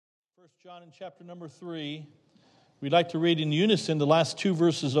John in chapter number 3. We'd like to read in unison the last two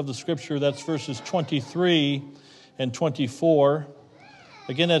verses of the scripture. That's verses 23 and 24.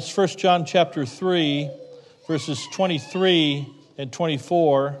 Again, that's 1 John chapter 3, verses 23 and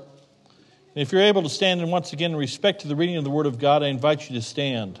 24. And if you're able to stand, and once again, in respect to the reading of the Word of God, I invite you to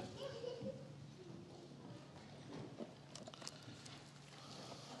stand.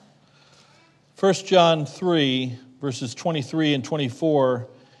 First John 3, verses 23 and 24,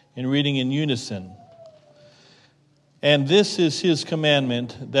 in reading in unison. And this is his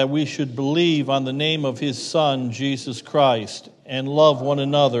commandment, that we should believe on the name of his Son, Jesus Christ, and love one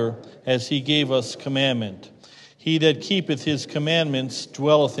another as he gave us commandment. He that keepeth his commandments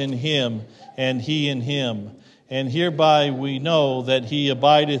dwelleth in him, and he in him. And hereby we know that he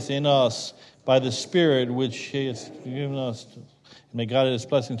abideth in us by the Spirit which he hath given us. May God add his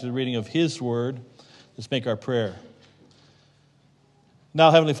blessing to the reading of his word. Let's make our prayer. Now,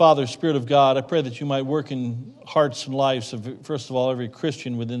 Heavenly Father, Spirit of God, I pray that you might work in hearts and lives of, first of all, every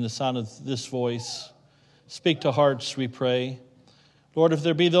Christian within the sound of this voice. Speak to hearts, we pray. Lord, if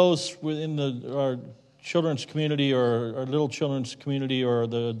there be those within our children's community or our little children's community or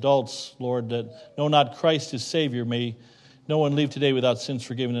the adults, Lord, that know not Christ as Savior, may no one leave today without sins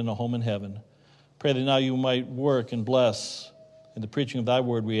forgiven and a home in heaven. Pray that now you might work and bless in the preaching of thy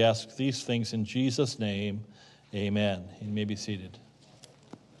word. We ask these things in Jesus' name. Amen. You may be seated.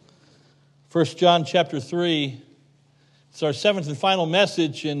 1 John chapter 3, it's our seventh and final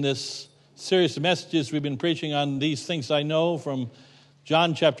message in this series of messages we've been preaching on these things I know from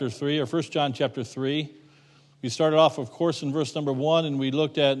John chapter 3, or 1 John chapter 3. We started off, of course, in verse number 1, and we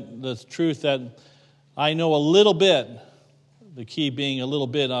looked at the truth that I know a little bit, the key being a little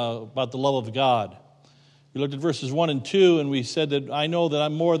bit about the love of God. We looked at verses 1 and 2, and we said that I know that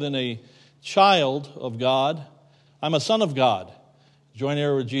I'm more than a child of God. I'm a son of God, joint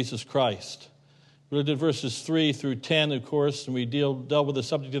heir with Jesus Christ. We looked at verses 3 through 10, of course, and we dealt with the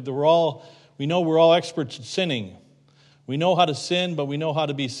subject that we know we're all experts at sinning. We know how to sin, but we know how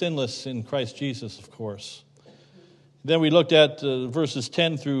to be sinless in Christ Jesus, of course. Then we looked at verses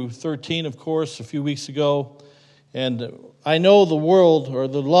 10 through 13, of course, a few weeks ago. And I know the world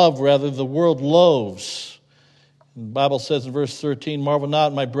loathes. And the Bible says in verse 13, marvel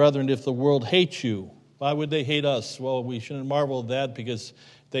not, my brethren, if the world hates you. Why would they hate us? Well, we shouldn't marvel at that because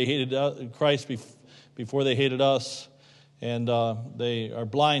they hated Christ before they hated us. And they are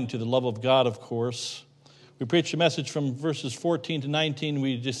blind to the love of God, of course. We preached a message from verses 14 to 19.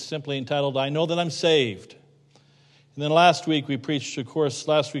 We just simply entitled, I Know That I'm Saved. And then last week we preached, of course,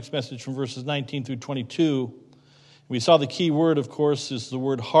 last week's message from verses 19 through 22. We saw the key word, of course, is the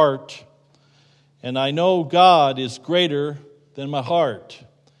word heart. And I know God is greater than my heart.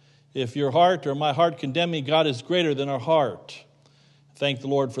 If your heart or my heart condemn me, God is greater than our heart. Thank the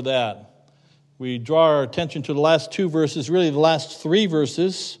Lord for that. We draw our attention to the last two verses, really the last three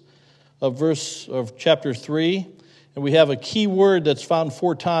verses of chapter 3. And we have a key word that's found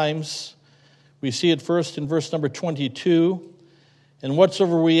 4 times. We see it first in verse number 22. And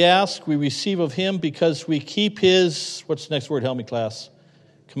whatsoever we ask, we receive of him because we keep his, what's the next word? Help me, class.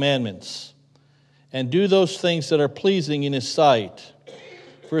 Commandments. And do those things that are pleasing in his sight.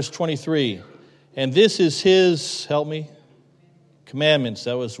 Verse 23. And this is his, help me, commandments.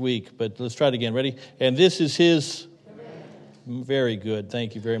 That was weak, but let's try it again. Ready? And this is his, very good.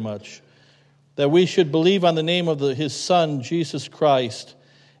 Thank you very much. That we should believe on the name of his Son, Jesus Christ,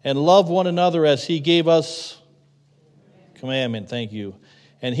 and love one another as he gave us commandment. Thank you.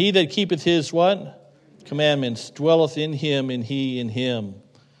 And he that keepeth his what? Commandments dwelleth in him, and he in him.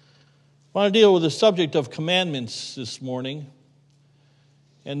 I want to deal with the subject of commandments this morning.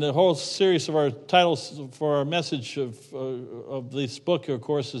 And the whole series of our titles for our message of this book, of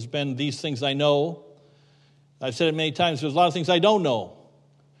course, has been These Things I Know. I've said it many times, there's a lot of things I don't know.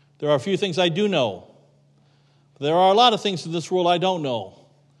 There are a few things I do know. There are a lot of things in this world I don't know.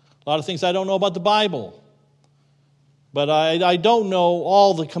 A lot of things I don't know about the Bible. But I don't know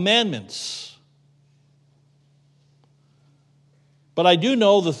all the commandments. But I do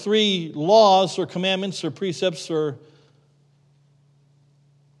know the 3 laws or commandments or precepts or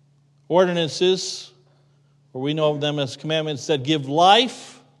ordinances, or we know them as commandments that give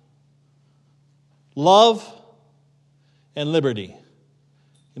life, love, and liberty.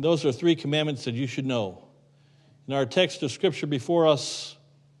 And those are 3 commandments that you should know. In our text of Scripture before us,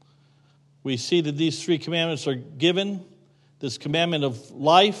 we see that these 3 commandments are given. This commandment of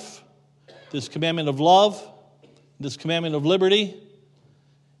life, this commandment of love, this commandment of liberty,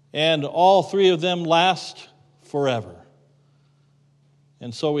 and all 3 of them last forever.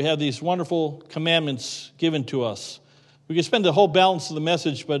 And so we have these wonderful commandments given to us. We could spend the whole balance of the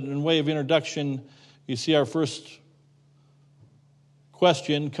message, but in way of introduction, you see our first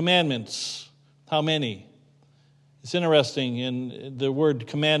question, commandments. How many? It's interesting, in the word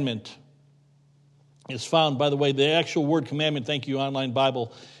commandment is found, by the way, the actual word commandment, thank you, Online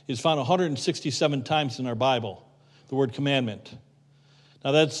Bible, is found 167 times in our Bible, the word commandment.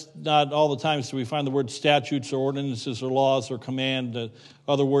 Now, that's not all the times that we find the word statutes or ordinances or laws or command,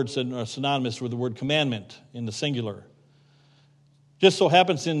 other words that are synonymous with the word commandment in the singular. Just so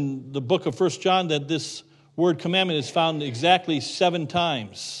happens in the book of 1 John that this word commandment is found exactly 7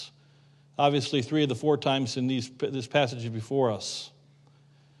 times. Obviously, 3 of the 4 times in this passage before us.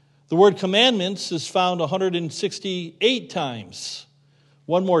 The word commandments is found 168 times.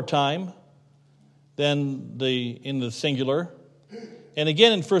 One more time than in the singular. And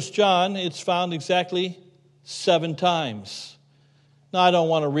again in 1 John, it's found exactly 7 times. Now, I don't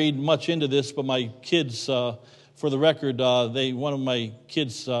want to read much into this, but my kids, for the record, one of my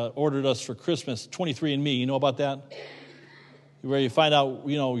kids ordered us for Christmas 23andMe. You know about that? Where you find out,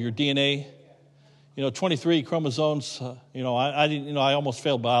 your DNA. 23 chromosomes. I almost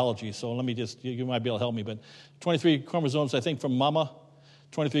failed biology, so you might be able to help me. But 23 chromosomes, I think, from Mama.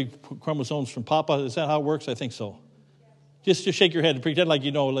 23 chromosomes from Papa. Is that how it works? I think so. Just shake your head and pretend like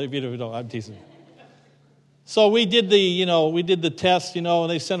you know. If you don't know, I'm teasing. So we did the test, and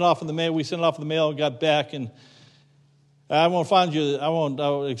they sent it off in the mail. We sent it off in the mail and got back, and I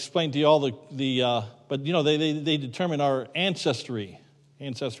won't explain to you all but they determine our ancestry,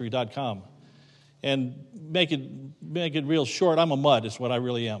 Ancestry.com, and make it real short. I'm a mud, is what I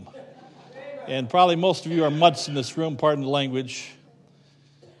really am, and probably most of you are muds in this room. Pardon the language,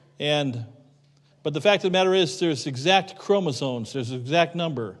 But the fact of the matter is there's exact chromosomes, there's an exact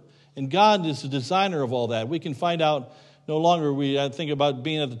number. And God is the designer of all that. We can find out no longer, I think about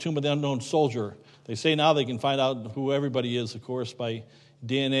being at the tomb of the unknown soldier. They say now they can find out who everybody is, of course, by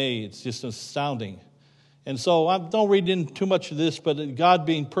DNA. It's just astounding. And so I don't read in too much of this, but God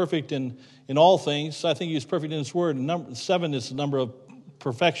being perfect in all things, I think He's perfect in His Word. And 7 is the number of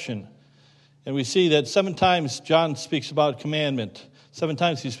perfection. And we see that 7 times John speaks about commandment. 7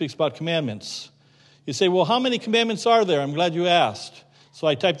 times he speaks about commandments. You say, well, how many commandments are there? I'm glad you asked. So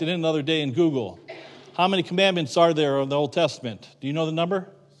I typed it in another day in Google. How many commandments are there in the Old Testament? Do you know the number?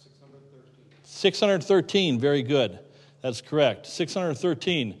 613. Very good. That's correct.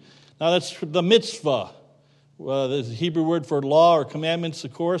 613. Now that's the mitzvah. There's a Hebrew word for law or commandments,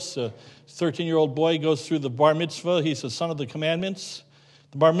 of course. A 13-year-old boy goes through the bar mitzvah. He's the son of the commandments.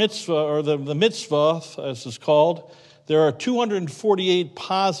 The bar mitzvah, or the mitzvah, as it's called, there are 248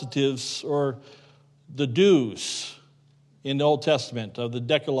 positives, or the do's, in the Old Testament of the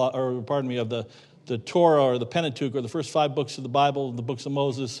of the Torah or the Pentateuch, or the first 5 books of the Bible, the books of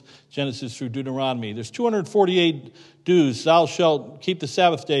Moses, Genesis through Deuteronomy. There's 248 do's. Thou shalt keep the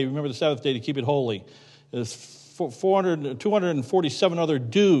Sabbath day. Remember the Sabbath day to keep it holy. There's 247 other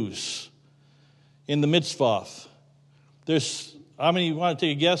do's in the mitzvah. There's, how many, you want to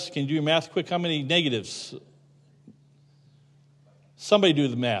take a guess? Can you do your math quick? How many negatives? Somebody do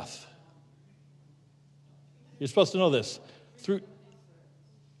the math. You're supposed to know this.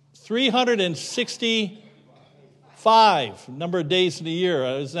 365 number of days in a year.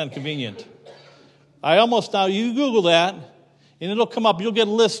 Isn't that convenient? You Google that, and it'll come up. You'll get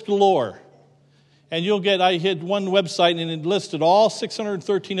a list galore. And I hit one website, and it listed all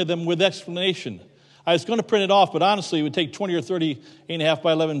 613 of them with explanation. I was going to print it off, but honestly, it would take 20 or 30 8.5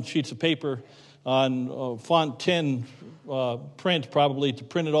 by 11 sheets of paper on font 10 print, probably, to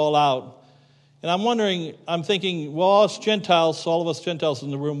print it all out. And I'm thinking, well, us Gentiles, all of us Gentiles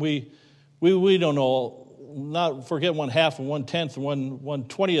in the room, we don't know, not forget 1/2 and 1/10 and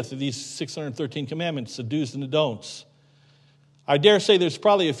 1/20 of these 613 commandments, the do's and the don'ts. I dare say there's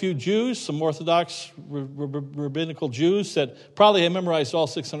probably a few Jews, some Orthodox rabbinical Jews, that probably have memorized all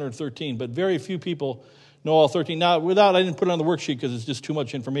 613, but very few people know all 13. Now, I didn't put it on the worksheet because it's just too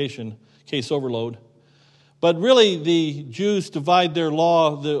much information, case overload. But really, the Jews divide their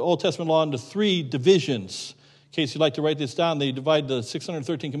law, the Old Testament law, into 3 divisions. In case you'd like to write this down, they divide the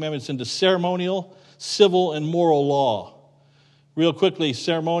 613 commandments into ceremonial, civil, and moral law. Real quickly,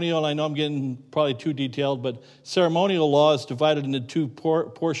 ceremonial, and I know I'm getting probably too detailed, but ceremonial law is divided into 2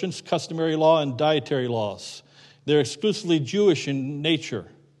 portions, customary law and dietary laws. They're exclusively Jewish in nature,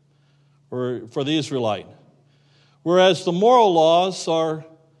 or for the Israelite. Whereas the moral laws are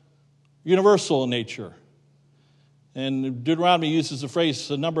universal in nature. And Deuteronomy uses the phrase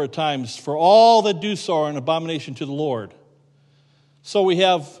a number of times, for all that do so are an abomination to the Lord. So we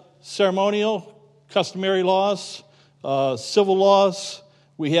have ceremonial, customary laws, civil laws,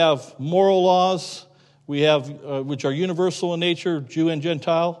 we have moral laws, We have, which are universal in nature, Jew and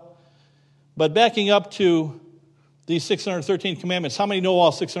Gentile. But backing up to these 613 commandments, how many know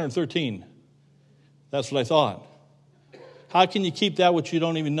all 613? That's what I thought. How can you keep that which you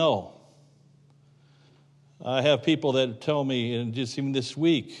don't even know? I have people that tell me, and just even this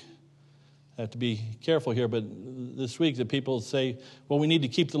week, I have to be careful here, but this week the people say, well, we need to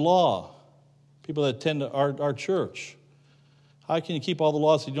keep the law. People that attend our church. How can you keep all the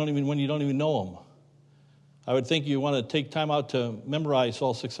laws when you don't even know them? I would think you want to take time out to memorize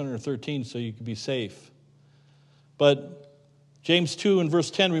all 613 so you can be safe. But James 2 and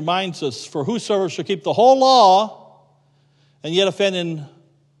verse 10 reminds us, for whosoever shall keep the whole law and yet offend in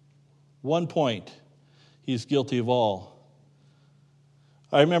one point, he is guilty of all.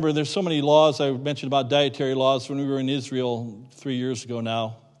 I remember there's so many laws. I mentioned about dietary laws when we were in Israel 3 years ago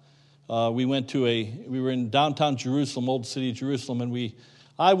now. We were in downtown Jerusalem, old city of Jerusalem, and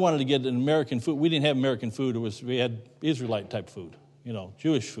I wanted to get an American food. We didn't have American food. We had Israelite type food,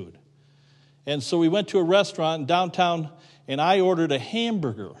 Jewish food. And so we went to a restaurant in downtown, and I ordered a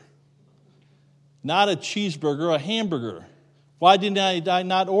hamburger. Not a cheeseburger, a hamburger. Why didn't I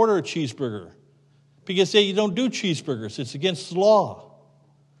not order a cheeseburger? Because you don't do cheeseburgers. It's against the law.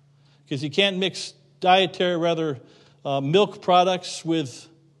 Because you can't mix milk products with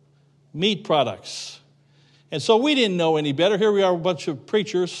meat products. And so we didn't know any better. Here we are, a bunch of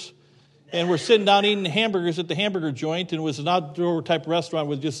preachers, and we're sitting down eating hamburgers at the hamburger joint, and it was an outdoor type restaurant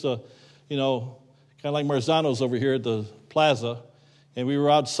with just kind of like Marzano's over here at the plaza. And we were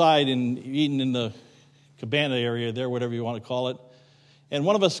outside and eating in the cabana area there, whatever you want to call it. And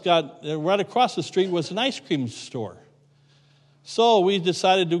one of us right across the street was an ice cream store. So we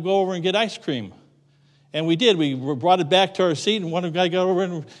decided to go over and get ice cream. And we did. We brought it back to our seat, and one guy got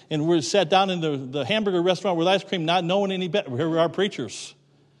over and we sat down in the hamburger restaurant with ice cream, not knowing any better. Here we are, preachers.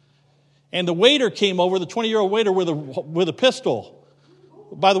 And the waiter came over, the 20-year-old waiter with a pistol.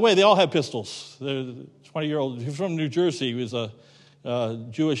 By the way, they all have pistols. The 20-year-old, he's from New Jersey. He was a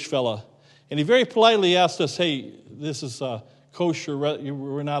Jewish fella. And he very politely asked us, hey, this is kosher.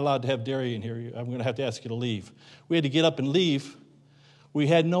 We're not allowed to have dairy in here. I'm going to have to ask you to leave. We had to get up and leave. We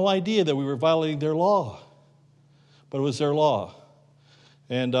had no idea that we were violating their law, but it was their law.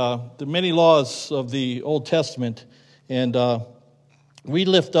 And the many laws of the Old Testament, and we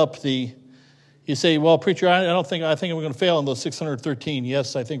lift up you say, well, preacher, I think we're going to fail on those 613.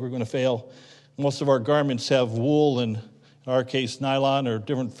 Yes, I think we're going to fail. Most of our garments have wool and, in our case, nylon or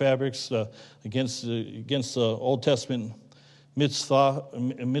different fabrics against the Old Testament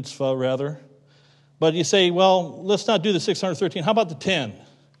mitzvah rather. But you say, well, let's not do the 613. How about the 10?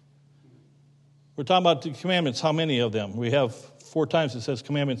 We're talking about the commandments. How many of them? We have 4 times it says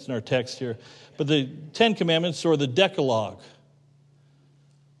commandments in our text here. But the 10 commandments, or the Decalogue,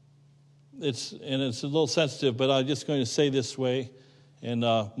 it's a little sensitive, but I'm just going to say this way and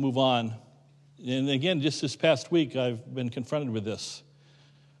move on. And again, just this past week, I've been confronted with this.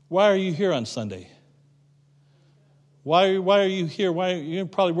 Why are you here on Sunday? Why are you here? You're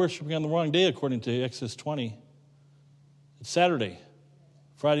probably worshiping on the wrong day, according to Exodus 20. It's Saturday,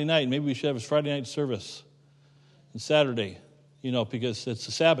 Friday night. Maybe we should have a Friday night service. It's Saturday, because it's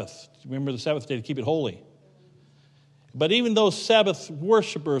the Sabbath. Remember the Sabbath day to keep it holy. But even those Sabbath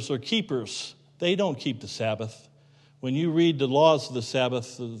worshipers or keepers, they don't keep the Sabbath. When you read the laws of the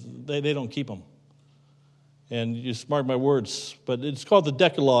Sabbath, they don't keep them. And you just mark my words. But it's called the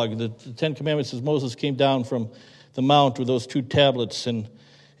Decalogue. The 10 Commandments, as Moses came down from the mount with those 2 tablets, and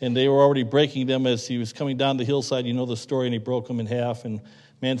they were already breaking them as he was coming down the hillside. You know the story, and he broke them in half, and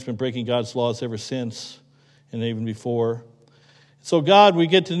man's been breaking God's laws ever since, and even before. So we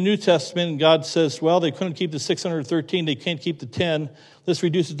get to the New Testament, and God says, well, they couldn't keep the 613, they can't keep the 10. Let's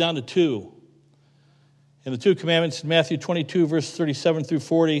reduce it down to 2. And the 2 commandments in Matthew 22, verse 37 through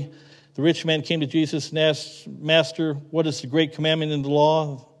 40, the rich man came to Jesus and asked, Master, what is the great commandment in the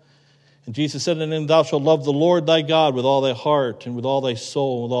law? And Jesus said unto him, Thou shalt love the Lord thy God with all thy heart, and with all thy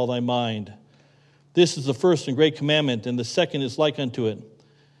soul, and with all thy mind. This is the first and great commandment, and the second is like unto it.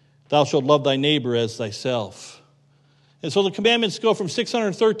 Thou shalt love thy neighbor as thyself. And so the commandments go from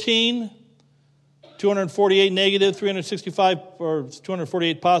 613, 248 negative, 365, or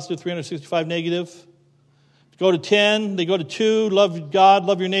 248 positive, 365 negative. Go to 10, they go to 2, love God,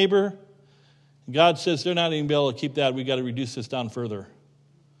 love your neighbor. And God says they're not even be able to keep that. We've got to reduce this down further.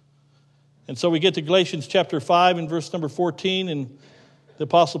 And so we get to Galatians chapter 5 and verse number 14, and the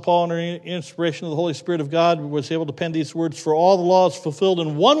Apostle Paul, under inspiration of the Holy Spirit of God, was able to pen these words, For all the law is fulfilled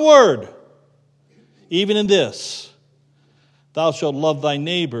in one word, even in this, Thou shalt love thy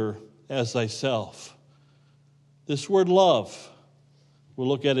neighbor as thyself. This word love We'll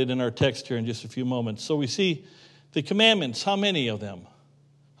look at it in our text here in just a few moments. So we see the commandments. How many of them?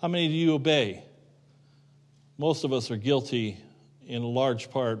 How many do you obey? Most of us are guilty in a large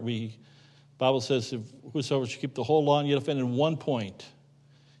part. The Bible says, if whosoever should keep the whole law and yet offend in one point,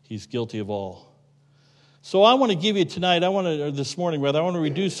 he's guilty of all. So I want to give you tonight, this morning, I want to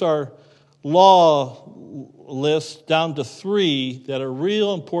reduce our law list down to 3 that are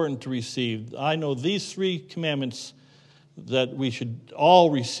real important to receive. I know these 3 commandments that we should all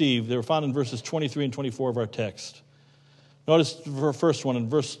receive. They're found in verses 23 and 24 of our text. Notice the first one in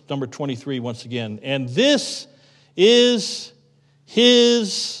verse number 23 once again. And this is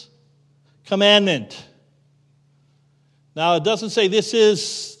his commandment. Now, it doesn't say this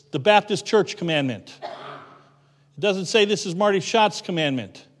is the Baptist church commandment. It doesn't say this is Marty Shott's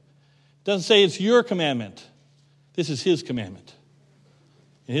commandment. It doesn't say it's your commandment. This is his commandment.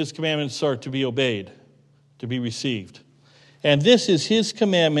 And his commandments are to be obeyed, to be received. And this is his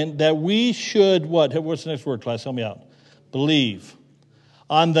commandment that we should, what? What's the next word, class? Help me out. Believe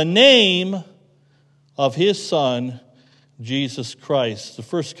on the name of his Son, Jesus Christ. The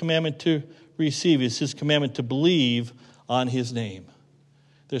first commandment to receive is his commandment to believe on his name.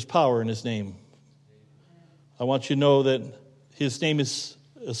 There's power in his name. I want you to know that his name is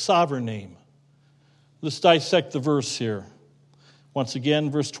a sovereign name. Let's dissect the verse here. Once again,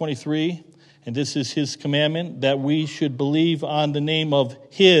 verse 23. And this is his commandment, that we should believe on the name of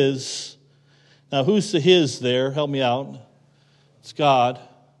his. Now, who's the his there? Help me out. It's God.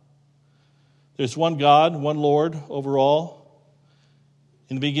 There's one God, one Lord over all.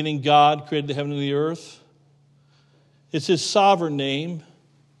 In the beginning, God created the heaven and the earth. It's his sovereign name.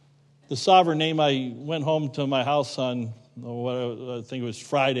 The sovereign name, I went home to my house on, I think it was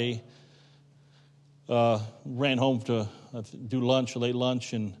Friday. Ran home to do lunch, a late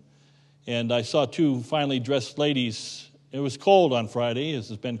lunch, and I saw 2 finely dressed ladies. It was cold on Friday, as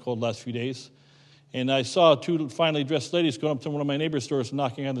it's been cold the last few days. And I saw 2 finely dressed ladies going up to one of my neighbor's doors and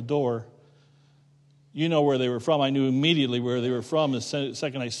knocking on the door. You know where they were from. I knew immediately where they were from the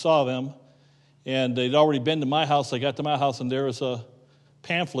second I saw them. And they'd already been to my house. I got to my house, and there was a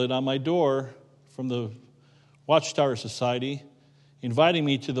pamphlet on my door from the Watchtower Society inviting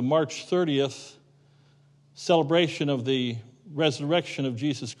me to the March 30th celebration of the resurrection of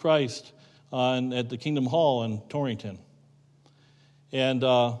Jesus Christ at the Kingdom Hall in Torrington. And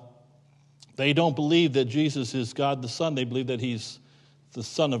they don't believe that Jesus is God the Son. They believe that he's the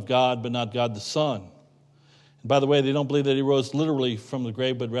Son of God, but not God the Son. And by the way, they don't believe that he rose literally from the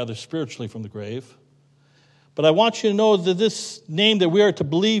grave, but rather spiritually from the grave. But I want you to know that this name that we are to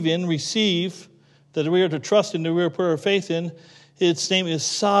believe in, receive, that we are to trust in, that we are to put our faith in, its name is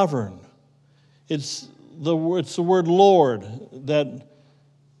sovereign. It's the word Lord, that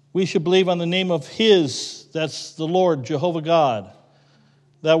we should believe on the name of his, that's the Lord, Jehovah God.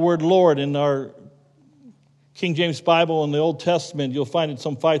 That word Lord in our King James Bible in the Old Testament, you'll find it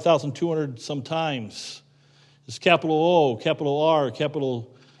some 5,200 sometimes. It's capital O, capital R,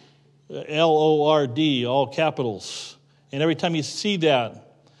 capital L-O-R-D, all capitals. And every time you see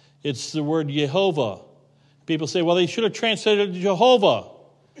that, it's the word Jehovah. People say, well, they should have translated Jehovah.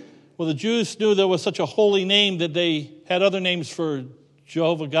 Well, the Jews knew there was such a holy name that they had other names for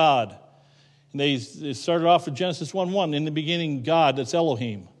Jehovah God. And they started off with Genesis 1:1. In the beginning, God, that's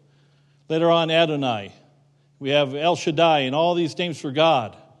Elohim. Later on, Adonai. We have El Shaddai and all these names for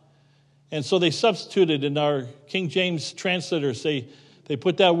God. And so they substituted in our King James translators. They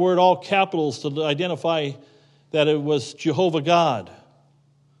put that word all capitals to identify that it was Jehovah God.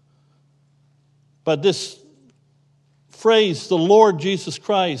 But this phrase, the Lord Jesus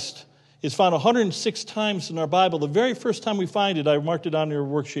Christ, is found 106 times in our Bible. The very first time we find it, I marked it on your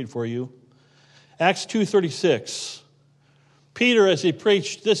worksheet for you. Acts 2:36. Peter, as he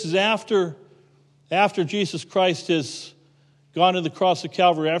preached, this is after Jesus Christ has gone to the cross of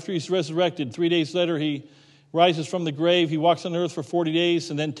Calvary, after he's resurrected. 3 days later, he rises from the grave. He walks on the earth for 40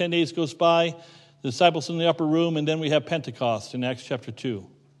 days, and then 10 days goes by. The disciples in the upper room, and then we have Pentecost in Acts chapter 2.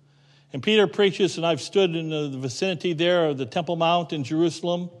 And Peter preaches, and I've stood in the vicinity there of the Temple Mount in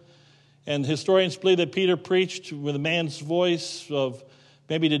Jerusalem. And historians believe that Peter preached with a man's voice of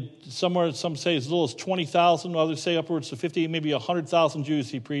maybe to somewhere, some say as little as 20,000, others say upwards of 50, maybe 100,000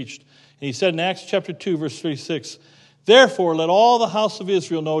 Jews he preached. And he said in Acts chapter 2, verse 36, therefore let all the house of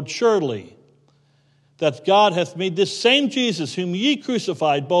Israel know surely that God hath made this same Jesus whom ye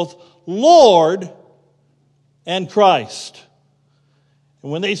crucified both Lord and Christ.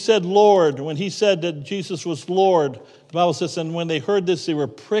 And when they said Lord, when he said that Jesus was Lord, the Bible says, and when they heard this, they were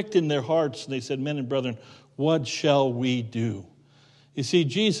pricked in their hearts, and they said, men and brethren, what shall we do? You see,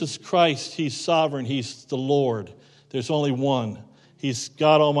 Jesus Christ, he's sovereign, he's the Lord. There's only one. He's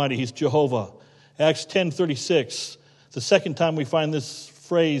God Almighty. He's Jehovah. Acts 10:36. The second time we find this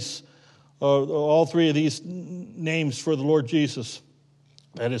phrase, all three of these names for the Lord Jesus.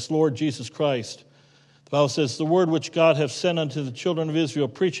 That is Lord Jesus Christ. The Bible says, the word which God hath sent unto the children of Israel,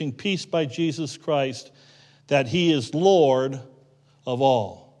 preaching peace by Jesus Christ, that he is Lord of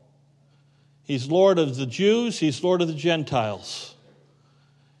all. He's Lord of the Jews. He's Lord of the Gentiles.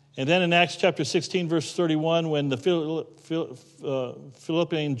 And then in Acts chapter 16, verse 31, when the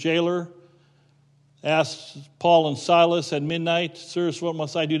Philippian jailer asked Paul and Silas at midnight, sirs, what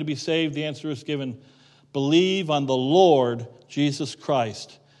must I do to be saved? The answer is given, believe on the Lord Jesus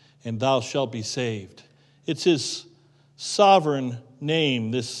Christ, and thou shalt be saved. It's his sovereign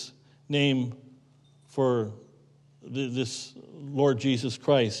name, this name for this Lord Jesus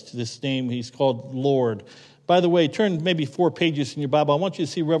Christ. This name he's called Lord. By the way, turn maybe 4 pages in your Bible. I want you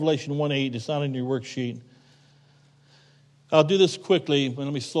to see Revelation 1:8. It's not in your worksheet. I'll do this quickly, but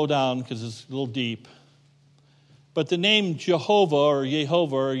let me slow down because it's a little deep. But the name Jehovah or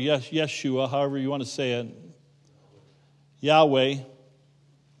Yehovah or Yeshua, however you want to say it, Yahweh,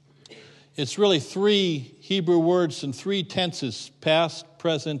 it's really 3 Hebrew words and 3 tenses, past,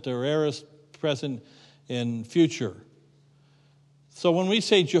 present, or aorist, present, and future. So when we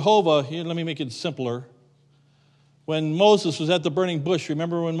say Jehovah, here, let me make it simpler. When Moses was at the burning bush,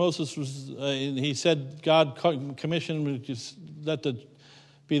 remember when Moses was, he said God commissioned him to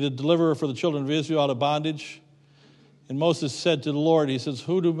be the deliverer for the children of Israel out of bondage? And Moses said to the Lord, he says,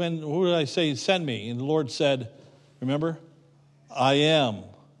 who did I say sent me? And the Lord said, remember, I am.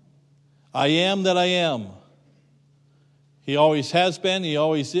 I am that I am. He always has been, he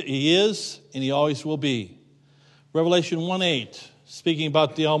is, and he always will be. Revelation 1:8, speaking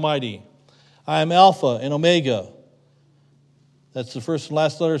about the Almighty. I am Alpha and Omega. That's the first and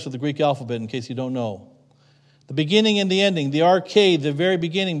last letters of the Greek alphabet, in case you don't know. The beginning and the ending, the arcade, the very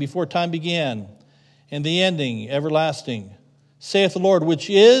beginning, before time began, and the ending, everlasting. Saith the Lord, which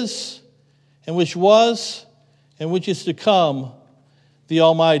is, and which was, and which is to come, the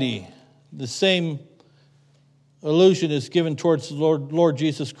Almighty. The same allusion is given towards the Lord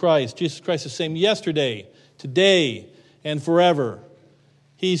Jesus Christ. Jesus Christ is the same yesterday, today, and forever.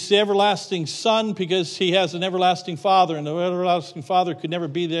 He's the everlasting Son because he has an everlasting Father, and the everlasting Father could never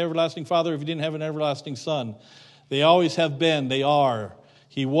be the everlasting Father if he didn't have an everlasting Son. They always have been, they are.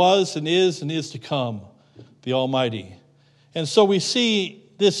 He was and is to come, the Almighty. And so we see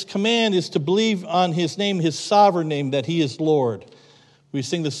this command is to believe on his name, his sovereign name, that he is Lord. We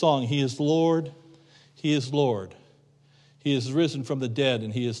sing the song, he is Lord, he is Lord. He is risen from the dead,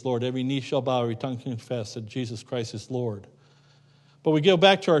 and he is Lord. Every knee shall bow, every tongue confess that Jesus Christ is Lord. But we go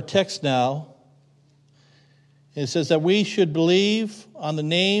back to our text now. It says that we should believe on the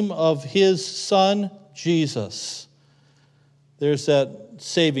name of his Son, Jesus. There's that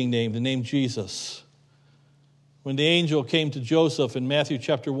saving name, the name Jesus. When the angel came to Joseph in Matthew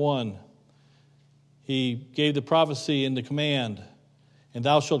chapter 1, he gave the prophecy and the command, and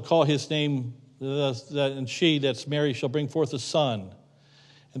thou shalt call his name, and she, that's Mary, shall bring forth a son,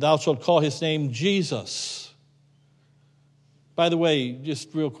 and thou shalt call his name Jesus. By the way,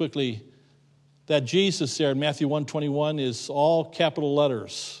 just real quickly, that Jesus there in Matthew 1:21 is all capital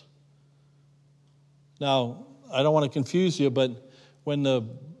letters. Now, I don't want to confuse you, but when the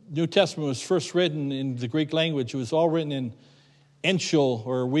New Testament was first written in the Greek language, it was all written in enchil,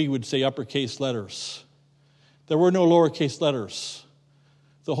 or we would say uppercase letters. There were no lowercase letters.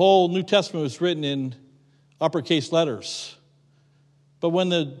 The whole New Testament was written in uppercase letters. But when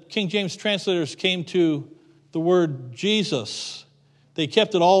the King James translators came to the word Jesus, they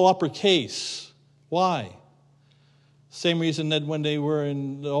kept it all uppercase. Why? Same reason that when they were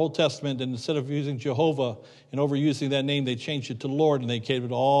in the Old Testament, and instead of using Jehovah and overusing that name, they changed it to Lord, and they gave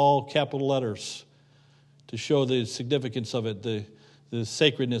it all capital letters to show the significance of it, the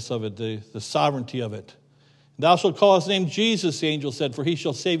sacredness of it, the sovereignty of it. Thou shalt call his name Jesus, the angel said, for he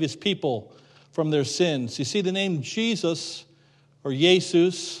shall save his people from their sins. You see the name Jesus, or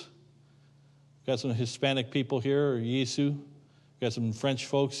Jesus. Got some Hispanic people here, or Yesu. Got some French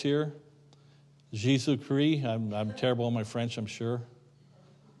folks here. Jésus-Christ. I'm terrible on my French, I'm sure.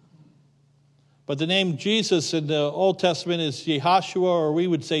 But the name Jesus in the Old Testament is Yehashua, or we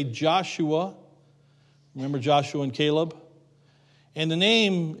would say Joshua. Remember Joshua and Caleb? And the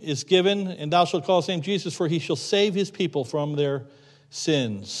name is given, and thou shalt call his name Jesus, for he shall save his people from their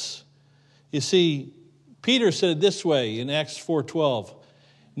sins. You see, Peter said it this way in Acts 4:12.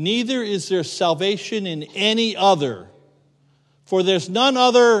 Neither is there salvation in any other, for there's none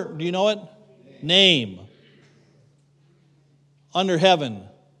other, do you know it? Name under heaven,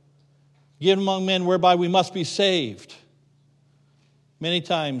 given among men whereby we must be saved. Many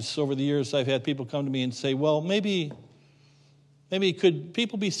times over the years I've had people come to me and say, well, maybe could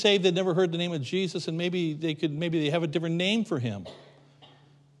people be saved that never heard the name of Jesus, and maybe they have a different name for him.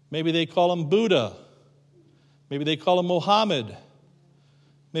 Maybe they call him Buddha. Maybe they call him Muhammad.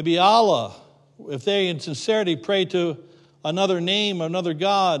 Maybe Allah. If they in sincerity pray to another name, another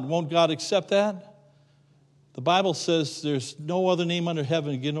God, won't God accept that? The Bible says there's no other name under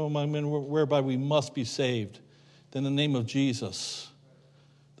heaven given among men whereby we must be saved than the name of Jesus.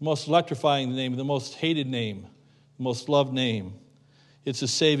 The most electrifying name, the most hated name, the most loved name. It's a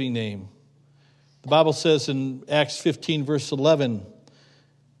saving name. The Bible says in Acts 15, verse 11,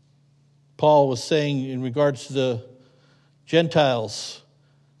 Paul was saying in regards to the Gentiles,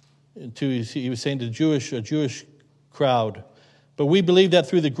 he was saying to a Jewish crowd, but we believe that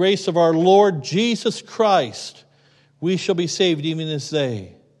through the grace of our Lord Jesus Christ, we shall be saved even as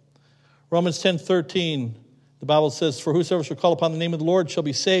they. Romans 10:13, the Bible says, for whosoever shall call upon the name of the Lord shall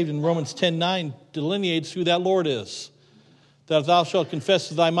be saved. And Romans 10:9 delineates who that Lord is. That thou shalt confess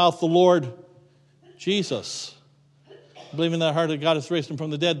with thy mouth the Lord Jesus. Believe in thy heart that God hath raised him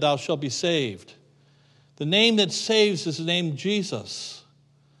from the dead, thou shalt be saved. The name that saves is the name Jesus.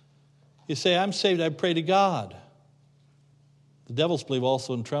 You say, I'm saved, I pray to God. The devils believe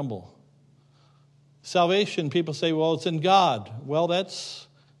also and tremble. Salvation, people say, well, it's in God. Well, that's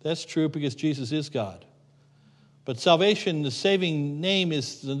true because Jesus is God. But salvation, the saving name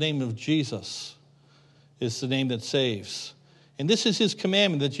is the name of Jesus. It's the name that saves. And this is his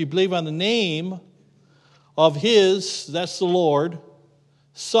commandment, that you believe on the name of his, that's the Lord,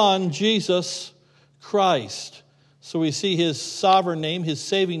 Son, Jesus Christ. So we see his sovereign name, his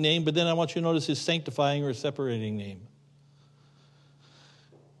saving name, but then I want you to notice his sanctifying or separating name.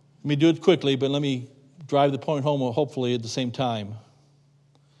 Let me do it quickly, but let me drive the point home hopefully at the same time.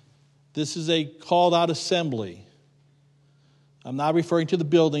 This is a called out assembly. I'm not referring to the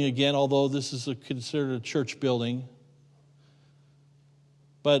building again, although this is considered a church building.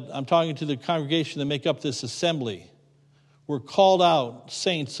 But I'm talking to the congregation that make up this assembly. We're called out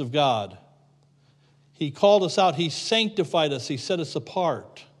saints of God. He called us out. He sanctified us. He set us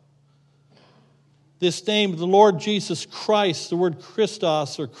apart. This name, the Lord Jesus Christ, the word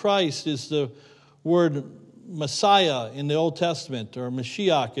Christos or Christ is the word Messiah in the Old Testament, or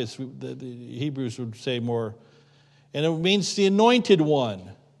Mashiach, as the Hebrews would say more. And it means the anointed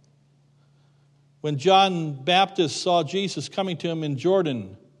one. When John Baptist saw Jesus coming to him in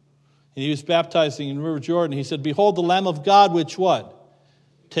Jordan, and he was baptizing in the River Jordan, he said, behold the Lamb of God, which what?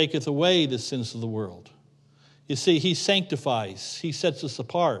 Taketh away the sins of the world. You see, he sanctifies. He sets us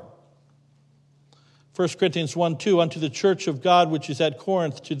apart. 1 Corinthians 1:2, unto the church of God which is at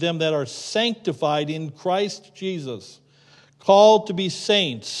Corinth, to them that are sanctified in Christ Jesus, called to be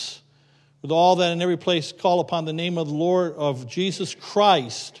saints, with all that in every place call upon the name of the Lord, of Jesus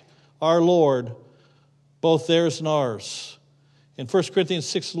Christ, our Lord, both theirs and ours. In 1 Corinthians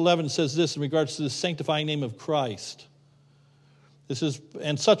 6:11 says this in regards to the sanctifying name of Christ. This is,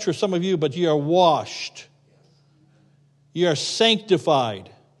 and such are some of you, but ye are washed. Ye are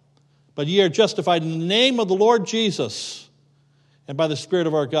sanctified, but ye are justified in the name of the Lord Jesus and by the Spirit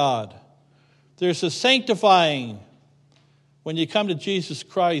of our God. There's a sanctifying. When you come to Jesus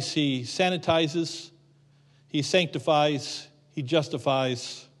Christ, he sanitizes, he sanctifies, he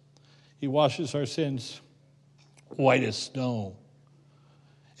justifies, he washes our sins white as snow.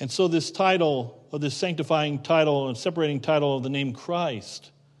 And so this title, or this sanctifying title and separating title of the name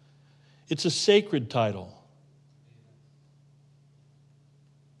Christ, it's a sacred title.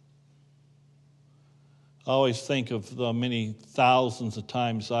 I always think of the many thousands of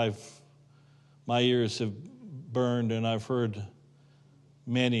times my ears have burned and I've heard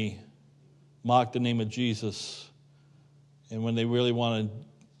many mock the name of Jesus. And when they really want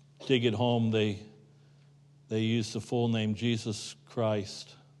to dig it home, they use the full name, Jesus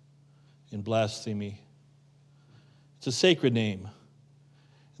Christ, in blasphemy. It's a sacred name.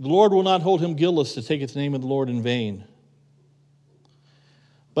 The Lord will not hold him guiltless to take the name of the Lord in vain.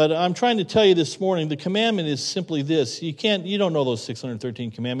 But I'm trying to tell you this morning, the commandment is simply this. You don't know those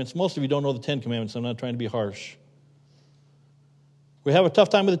 613 commandments. Most of you don't know the 10 commandments. I'm not trying to be harsh. We have a tough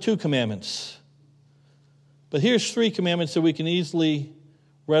time with the 2 commandments. But here's 3 commandments that we can easily,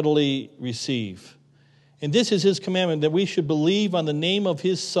 readily receive. And this is his commandment, that we should believe on the name of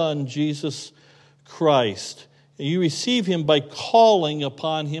his Son, Jesus Christ. And you receive him by calling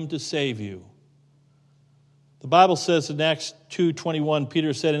upon him to save you. The Bible says in Acts 2:21,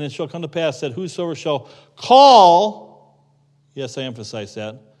 Peter said, and it shall come to pass that whosoever shall call, yes, I emphasize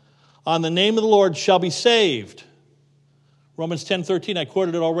that, on the name of the Lord shall be saved. Romans 10:13, I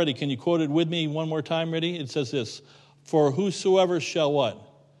quoted it already. Can you quote it with me one more time? Ready? It says this, For whosoever shall what?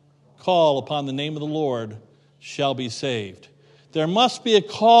 Call upon the name of the Lord shall be saved. There must be a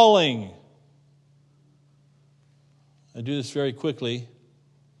calling. I do this very quickly.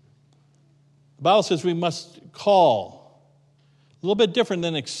 The Bible says we must call. A little bit different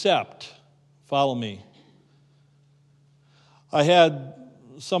than accept. Follow me. I had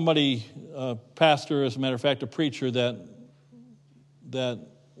somebody, a pastor, as a matter of fact, a preacher that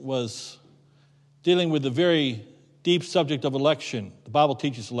was dealing with the very deep subject of election. The Bible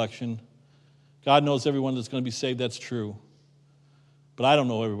teaches election. God knows everyone that's going to be saved. That's true. But I don't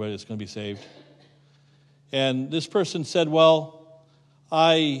know everybody that's going to be saved. And this person said,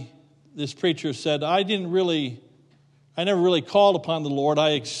 this preacher said, I never really called upon the Lord.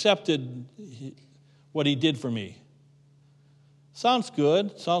 I accepted what he did for me. Sounds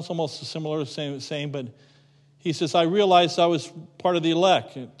good. Sounds almost similar, same, but he says, I realized I was part of the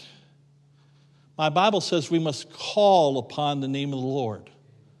elect. My Bible says we must call upon the name of the Lord.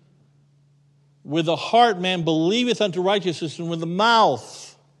 With the heart man believeth unto righteousness, and with the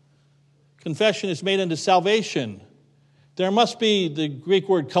mouth confession is made unto salvation. There must be, the Greek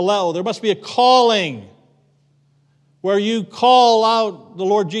word kaleo, there must be a calling where you call out the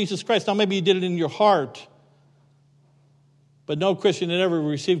Lord Jesus Christ. Now maybe you did it in your heart, but no Christian that ever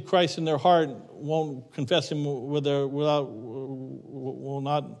received Christ in their heart won't confess him will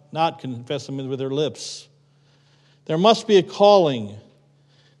not confess him with their lips. There must be a calling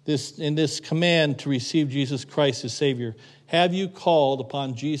in this command to receive Jesus Christ as Savior. Have you called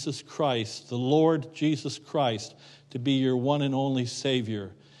upon Jesus Christ, the Lord Jesus Christ, to be your one and only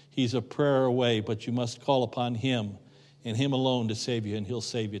Savior? He's a prayer away, but you must call upon him and him alone to save you, and he'll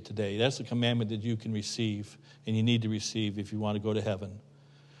save you today. That's a commandment that you can receive and you need to receive if you want to go to heaven.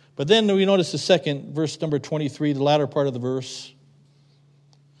 But then we notice the second, verse number 23, the latter part of the verse,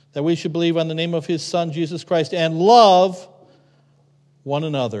 that we should believe on the name of his Son, Jesus Christ, and love one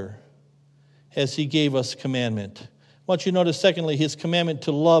another as he gave us commandment. I want you to notice, secondly, his commandment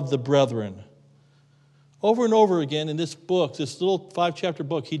to love the brethren. Over and over again in this book, this little 5-chapter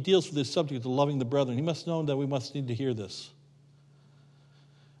book, he deals with this subject of loving the brethren. He must know that we must need to hear this.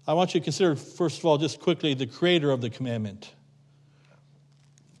 I want you to consider, first of all, just quickly, the creator of the commandment.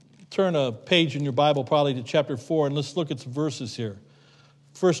 Turn a page in your Bible probably to chapter 4, and let's look at some verses here.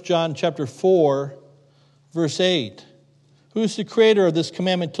 1 John chapter 4, verse 8. Who's the creator of this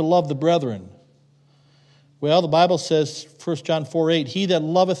commandment to love the brethren? Well, the Bible says, 1 John 4, 8, he that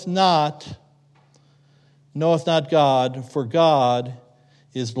loveth not knoweth not God, for God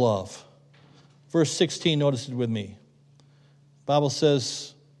is love. Verse 16, notice it with me. The Bible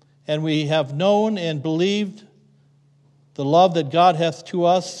says, and we have known and believed the love that God hath to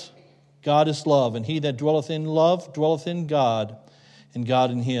us. God is love, and he that dwelleth in love dwelleth in God, and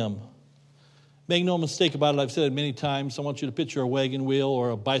God in him. Make no mistake about it, I've said it many times. I want you to picture a wagon wheel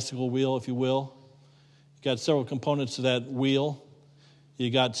or a bicycle wheel, if you will. You've got several components to that wheel. You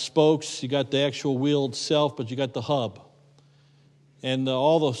got spokes, you got the actual wheel itself, but you got the hub. And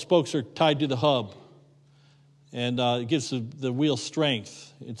all the spokes are tied to the hub. And it gives the wheel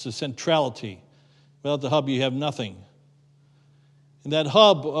strength. It's a centrality. Without the hub, you have nothing. And that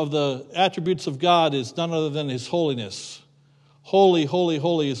hub of the attributes of God is none other than his holiness. Holy, holy,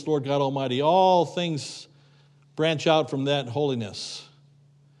 holy is Lord God Almighty. All things branch out from that holiness.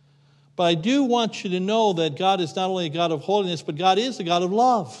 But I do want you to know that God is not only a God of holiness, but God is a God of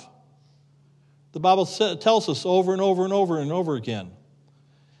love. The Bible tells us over and over and over and over again.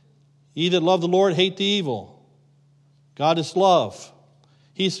 Ye that love the Lord hate the evil. God is love.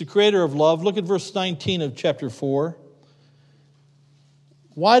 He's the creator of love. Look at verse 19 of chapter 4.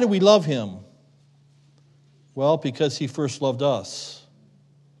 Why do we love him? Well, because he first loved us.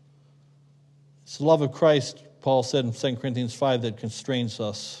 It's the love of Christ, Paul said in 2 Corinthians 5, that constrains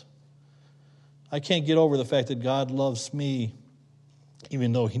us. I can't get over the fact that God loves me,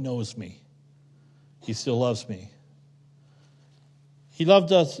 even though he knows me. He still loves me. He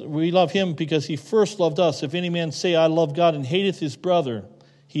loved us. We love him because he first loved us. If any man say, I love God, and hateth his brother,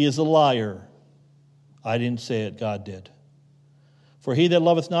 he is a liar. I didn't say it, God did. For he that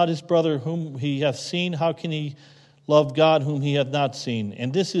loveth not his brother whom he hath seen, how can he love God whom he hath not seen?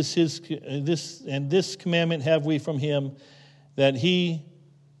 And this is this commandment have we from him, that he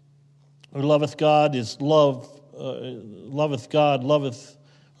who loveth God love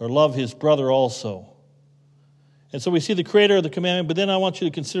his brother also. And so we see the creator of the commandment, but then I want you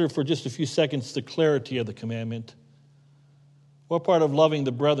to consider for just a few seconds the clarity of the commandment. What part of loving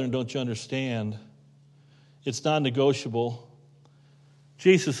the brethren don't you understand? It's non-negotiable.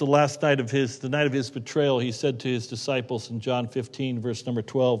 Jesus, the night of his betrayal, he said to his disciples in John 15, verse number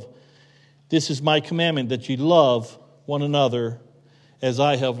 12, this is my commandment, that ye love one another as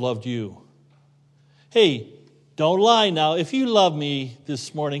I have loved you. Hey, don't lie now. If you love me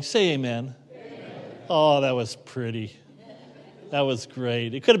this morning, say amen. Amen. Oh, that was pretty. That was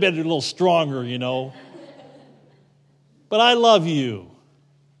great. It could have been a little stronger, you know. But I love you.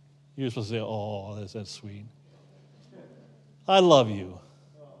 You're supposed to say, oh, that's sweet. I love you.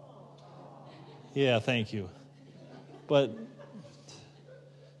 Yeah, thank you. But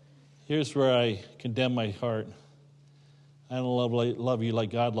here's where I condemn my heart. I don't love you like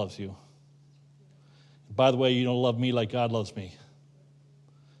God loves you. By the way, you don't love me like God loves me.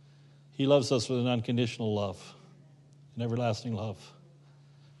 He loves us with an unconditional love, an everlasting love.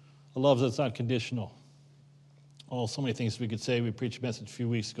 A love that's not conditional. Oh, so many things we could say. We preached a message a few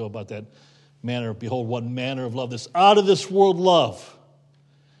weeks ago about that manner. Behold, what manner of love, this out of this world love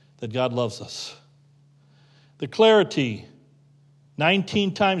that God loves us. The clarity,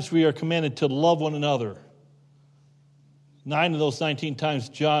 19 times we are commanded to love one another. 9 of those 19 times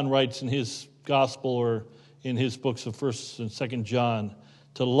John writes in his gospel or in his books of 1st and 2nd John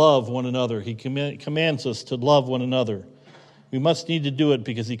to love one another. He commands us to love one another. We must need to do it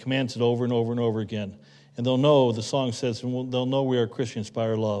because he commands it over and over and over again. And they'll know, the song says, they'll know we are Christians by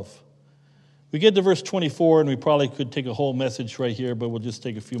our love. We get to verse 24, and we probably could take a whole message right here, but we'll just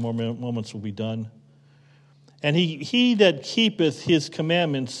take a few more moments, we'll be done. And he that keepeth his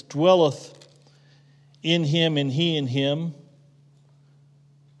commandments dwelleth in him, and he in him.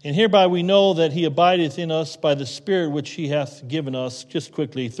 And hereby we know that he abideth in us by the Spirit which he hath given us. Just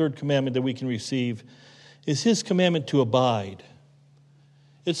quickly, third commandment that we can receive is his commandment to abide.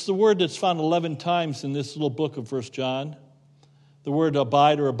 It's the word that's found 11 times in this little book of 1 John. The word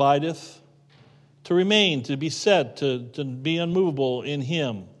abide or abideth. To remain, to be set, to be unmovable in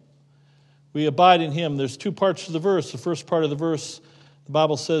him. We abide in him. There's 2 parts to the verse. The first part of the verse, the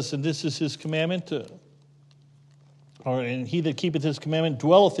Bible says, and this is his commandment, and he that keepeth his commandment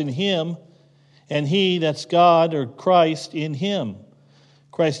dwelleth in him, and he, that's God or Christ, in him.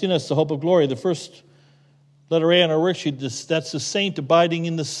 Christ in us, the hope of glory. The first letter A on our worksheet, that's the saint abiding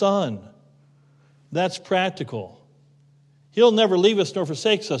in the Son. That's practical. He'll never leave us nor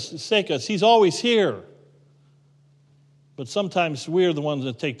forsake us. He's always here. But sometimes we're the ones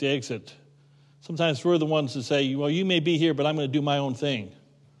that take the exit. Sometimes we're the ones that say, well, you may be here, but I'm going to do my own thing.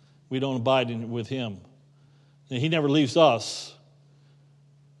 We don't abide with him. And he never leaves us.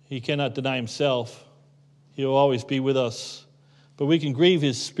 He cannot deny himself. He'll always be with us. But we can grieve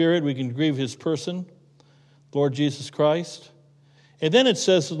his Spirit. We can grieve his person, Lord Jesus Christ. And then it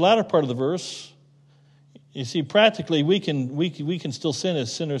says, the latter part of the verse, you see, practically we can still sin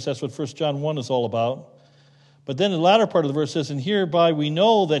as sinners. That's what 1 John 1 is all about. But then the latter part of the verse says, and hereby we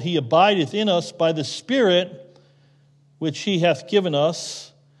know that he abideth in us by the Spirit which he hath given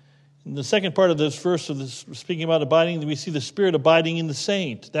us. In the second part of this verse, speaking about abiding, we see the Spirit abiding in the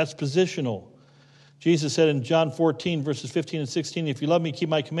saint. That's positional. Jesus said in John 14, verses 15 and 16, if you love me, keep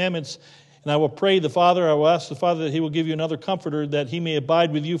my commandments, and I will pray the Father, I will ask the Father that he will give you another comforter, that he may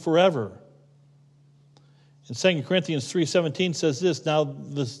abide with you forever. And 2 Corinthians 3:17 says this, now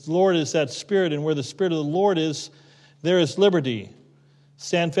the Lord is that Spirit, and where the Spirit of the Lord is, there is liberty.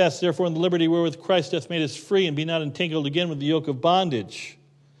 Stand fast, therefore, in the liberty wherewith Christ hath made us free, and be not entangled again with the yoke of bondage.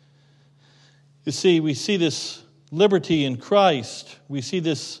 You see, we see this liberty in Christ. We see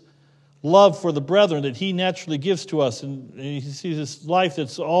this love for the brethren that he naturally gives to us. And you see this life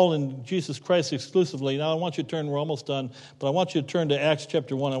that's all in Jesus Christ exclusively. Now, I want you to turn, we're almost done, but I want you to turn to Acts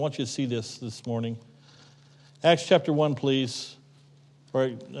chapter 1. I want you to see this morning. Acts chapter 1, please.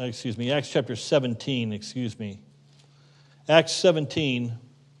 Acts chapter 17, Acts 17.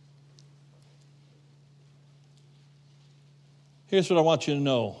 Here's what I want you to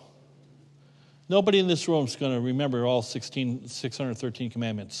know. Nobody in this room is going to remember all 613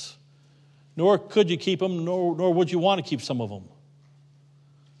 commandments. Nor could you keep them, nor would you want to keep some of them.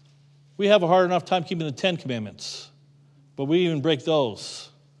 We have a hard enough time keeping the 10 commandments, but we even break those.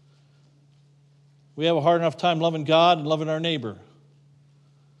 We have a hard enough time loving God and loving our neighbor.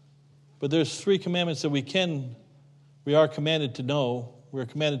 But there's 3 commandments that we are commanded to know. We're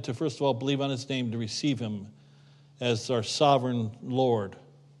commanded to, first of all, believe on his name, to receive him as our sovereign Lord,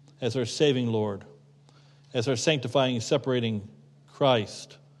 as our saving Lord, as our sanctifying and separating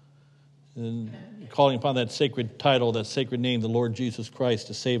Christ, and calling upon that sacred title, that sacred name, the Lord Jesus Christ,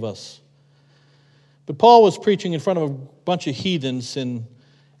 to save us. But Paul was preaching in front of a bunch of heathens in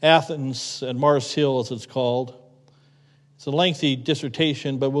Athens at Mars Hill, as it's called. It's a lengthy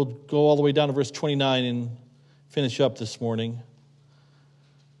dissertation, but we'll go all the way down to verse 29 and finish up this morning.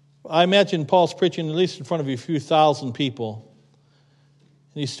 I imagine Paul's preaching at least in front of a few thousand people.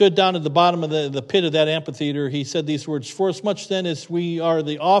 And he stood down at the bottom of the pit of that amphitheater. He said these words, "Forasmuch then as we are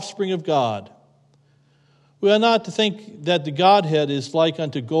the offspring of God, we are not to think that the Godhead is like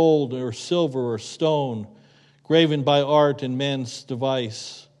unto gold or silver or stone, graven by art and man's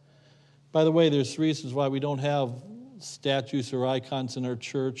device." By the way, there's reasons why we don't have statues or icons in our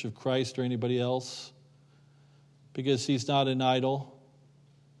church of Christ or anybody else. Because he's not an idol.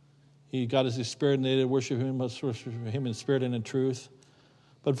 God is his spirit, and they that worship him must worship him in spirit and in truth.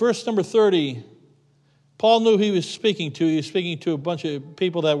 But verse number 30, Paul knew who he was speaking to. He was speaking to a bunch of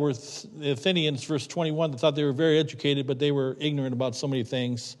people that were Athenians, verse 21, that thought they were very educated, but they were ignorant about so many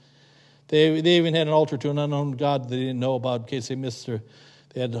things. They even had an altar to an unknown God that they didn't know about in case they missed their.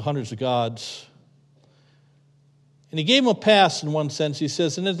 They had hundreds of gods. And he gave them a pass in one sense. He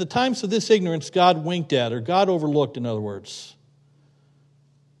says, and at the times of this ignorance, God winked at, or God overlooked, in other words.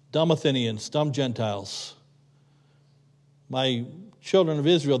 Dumb Athenians, dumb Gentiles. My children of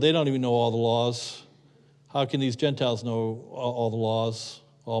Israel, they don't even know all the laws. How can these Gentiles know all the laws,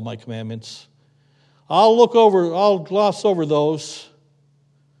 all my commandments? I'll gloss over those.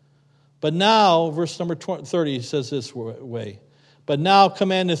 But now, verse number 30 says this way. But now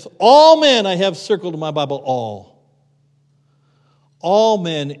commandeth all men, I have circled in my Bible, all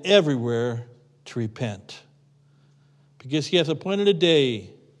men everywhere to repent. Because he hath appointed a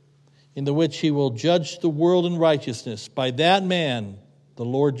day in the which he will judge the world in righteousness by that man, the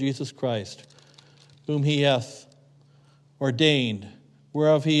Lord Jesus Christ, whom he hath ordained,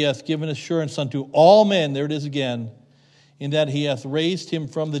 whereof he hath given assurance unto all men, there it is again, in that he hath raised him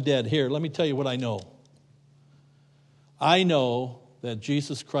from the dead. Here, let me tell you what I know. I know that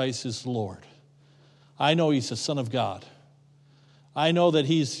Jesus Christ is Lord. I know he's the Son of God. I know that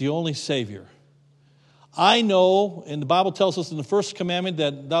he's the only Savior. I know, and the Bible tells us in the first commandment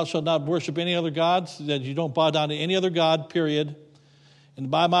that thou shalt not worship any other gods, that you don't bow down to any other God, period. And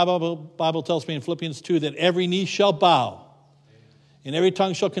my Bible tells me in Philippians 2 that every knee shall bow and every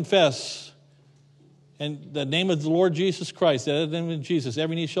tongue shall confess. And the name of the Lord Jesus Christ, that in the name of Jesus,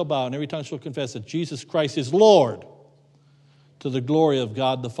 every knee shall bow and every tongue shall confess that Jesus Christ is Lord, to the glory of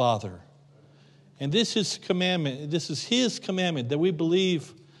God the Father. And this is his commandment, that we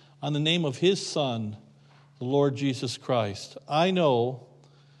believe on the name of his Son, the Lord Jesus Christ. I know,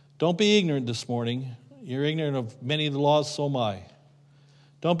 don't be ignorant this morning. You're ignorant of many of the laws, so am I.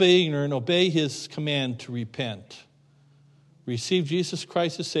 Don't be ignorant. Obey his command to repent. Receive Jesus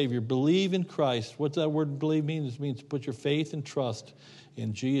Christ as Savior. Believe in Christ. What that word believe means? It means put your faith and trust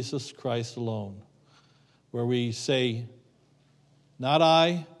in Jesus Christ alone. Where we say, not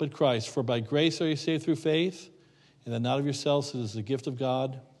I, but Christ. For by grace are you saved through faith, and that not of yourselves, it is the gift of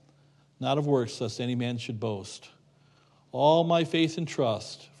God, not of works, lest any man should boast. All my faith and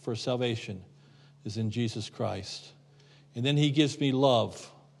trust for salvation is in Jesus Christ. And then he gives me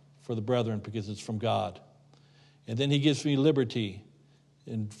love for the brethren because it's from God. And then he gives me liberty,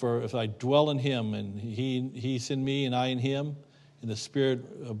 and for if I dwell in him, and he's in me and I in him, and the Spirit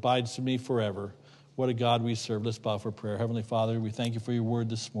abides in me forever. What a God we serve. Let's bow for prayer. Heavenly Father, we thank you for your word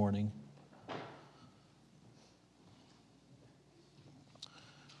this morning.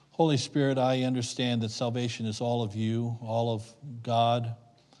 Holy Spirit, I understand that salvation is all of you, all of God.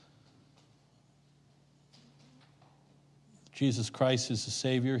 Jesus Christ is the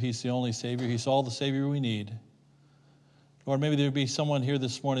Savior. He's the only Savior. He's all the Savior we need. Lord, maybe there be someone here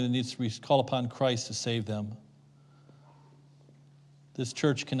this morning that needs to call upon Christ to save them. This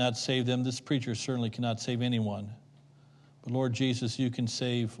church cannot save them. This preacher certainly cannot save anyone. But Lord Jesus, you can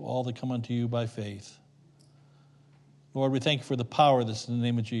save all that come unto you by faith. Lord, we thank you for the power that's in the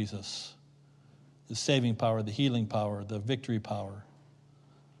name of Jesus. The saving power, the healing power, the victory power.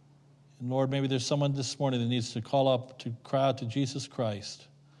 And Lord, maybe there's someone this morning that needs to cry out to Jesus Christ.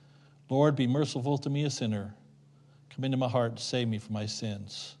 Lord, be merciful to me, a sinner. Come into my heart and save me from my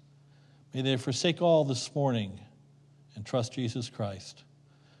sins. May they forsake all this morning and trust Jesus Christ.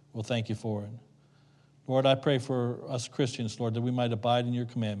 We'll thank you for it. Lord, I pray for us Christians, Lord, that we might abide in your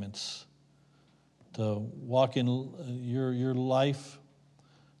commandments, to walk in your life,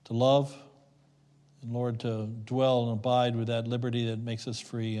 to love, and Lord, to dwell and abide with that liberty that makes us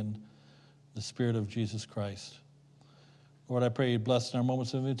free in the Spirit of Jesus Christ. Lord, I pray you bless in our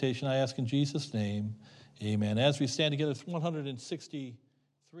moments of invitation. I ask in Jesus' name, amen. As we stand together,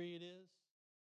 163 it is.